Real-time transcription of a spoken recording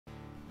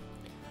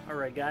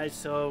Alright guys,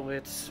 so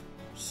it's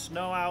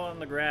snow out on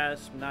the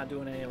grass. I'm not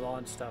doing any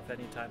lawn stuff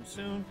anytime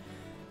soon.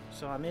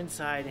 So I'm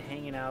inside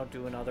hanging out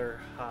doing other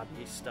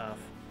hobby stuff.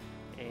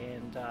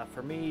 And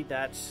for me,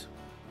 that's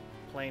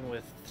playing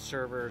with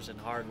servers and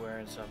hardware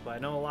and stuff. But I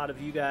know a lot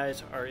of you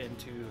guys are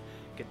into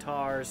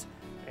guitars.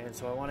 And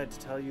so I wanted to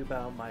tell you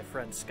about my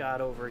friend Scott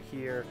over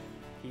here.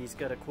 He's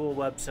got a cool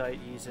website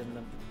he's in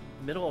the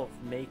middle of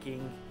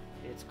making.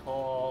 It's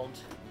called,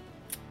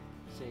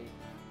 let's see.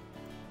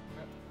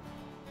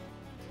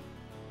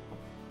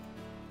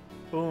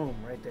 Boom,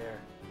 right there.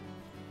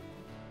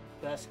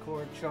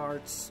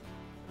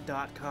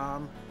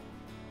 bestchordcharts.com.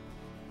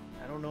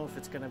 I don't know if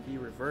it's going to be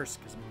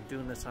reversed because I'm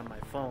doing this on my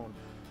phone.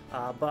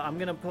 But I'm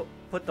going to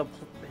put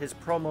his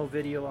promo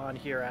video on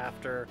here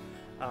after.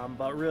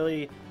 But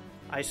really,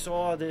 I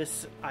saw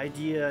this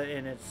idea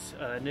in its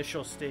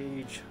initial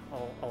stage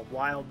a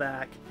while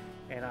back,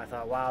 and I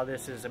thought, wow,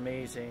 this is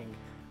amazing.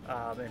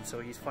 And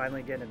so he's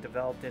finally getting it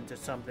developed into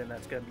something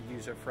that's going to be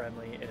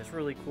user-friendly, and it's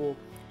really cool.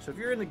 So if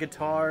you're into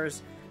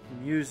guitars,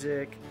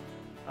 music,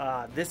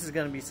 this is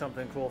going to be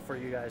something cool for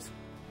you guys to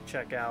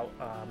check out.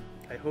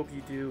 I hope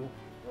you do.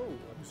 Oh,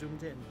 I'm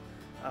zoomed in.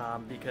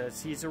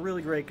 Because he's a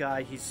really great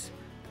guy. He's,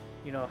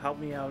 you know,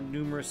 helped me out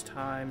numerous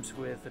times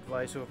with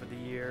advice over the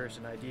years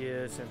and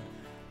ideas, and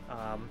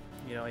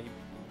you know,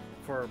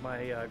 for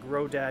my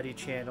Grow Daddy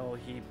channel,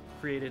 he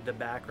created the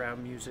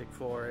background music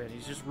for it, and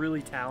he's just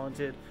really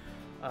talented.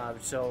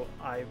 So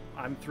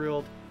I'm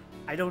thrilled.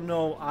 I don't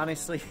know,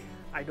 honestly,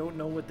 I don't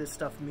know what this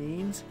stuff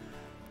means,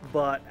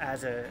 but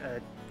as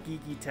a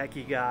geeky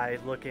techie guy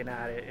looking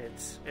at it,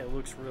 it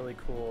looks really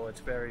cool. It's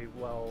very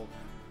well,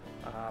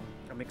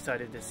 I'm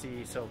excited to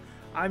see. So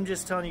I'm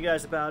just telling you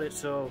guys about it.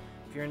 So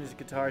if you're into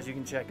guitars, you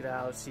can check it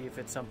out, see if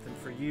it's something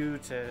for you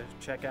to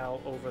check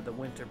out over the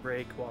winter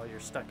break while you're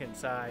stuck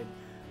inside,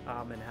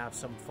 and have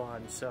some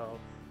fun. So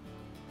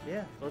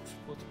yeah, let's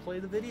play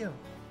the video.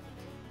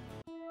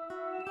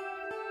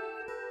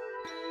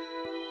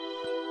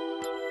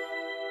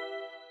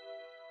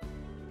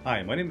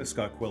 Hi, my name is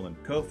Scott Quillen,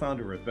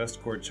 co-founder of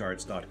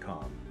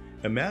bestchordcharts.com.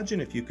 Imagine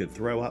if you could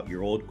throw out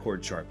your old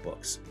chord chart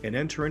books and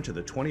enter into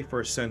the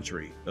 21st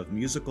century of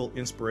musical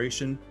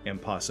inspiration and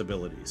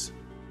possibilities.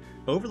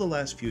 Over the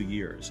last few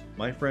years,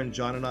 my friend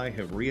John and I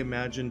have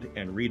reimagined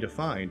and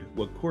redefined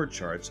what chord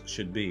charts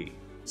should be.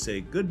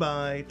 Say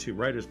goodbye to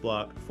writer's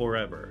block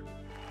forever.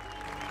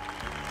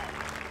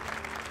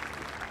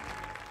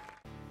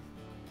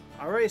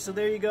 Alright, so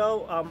there you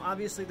go.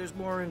 Obviously there's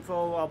more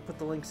info. I'll put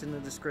the links in the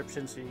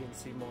description so you can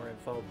see more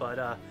info.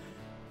 But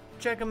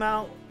check them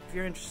out if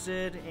you're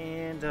interested.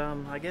 And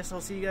I guess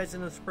I'll see you guys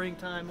in the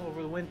springtime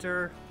over the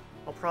winter.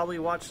 I'll probably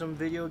watch some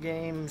video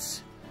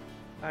games.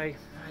 I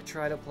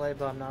try to play,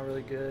 but I'm not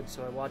really good.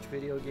 So I watch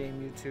video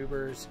game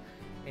YouTubers.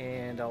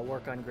 And I'll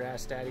work on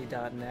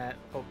grassdaddy.net.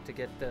 Hope to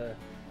get the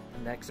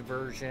next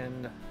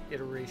version,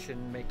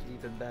 iteration, make it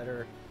even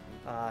better.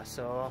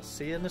 So I'll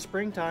see you in the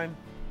springtime.